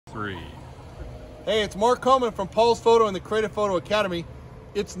3. Hey, it's Mark Coleman from Paul's Photo and the Creative Photo Academy.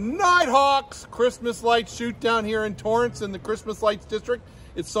 It's Nighthawks Christmas lights shoot down here in Torrance in the Christmas Lights District.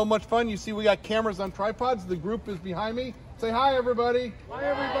 It's so much fun. You see we got cameras on tripods. The group is behind me. Say hi, everybody. Hi,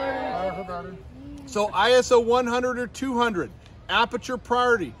 everybody. Hi, everybody. So ISO 100 or 200, aperture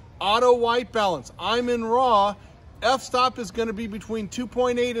priority, auto white balance. I'm in RAW. F-stop is going to be between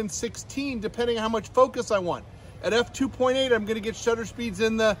 2.8 and 16, depending on how much focus I want. At f2.8, I'm going to get shutter speeds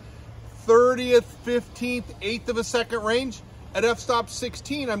in the 30th, 15th, 8th of a second range. At f-stop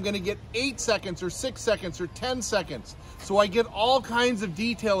 16, I'm going to get 8 seconds or 6 seconds or 10 seconds. So I get all kinds of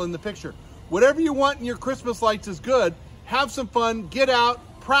detail in the picture. Whatever you want in your Christmas lights is good. Have some fun, get out,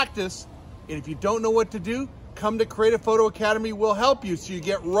 practice. And if you don't know what to do, come to Creative Photo Academy. We'll help you so you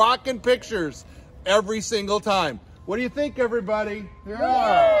get rockin' pictures every single time. What do you think, everybody?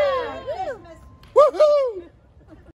 Yeah.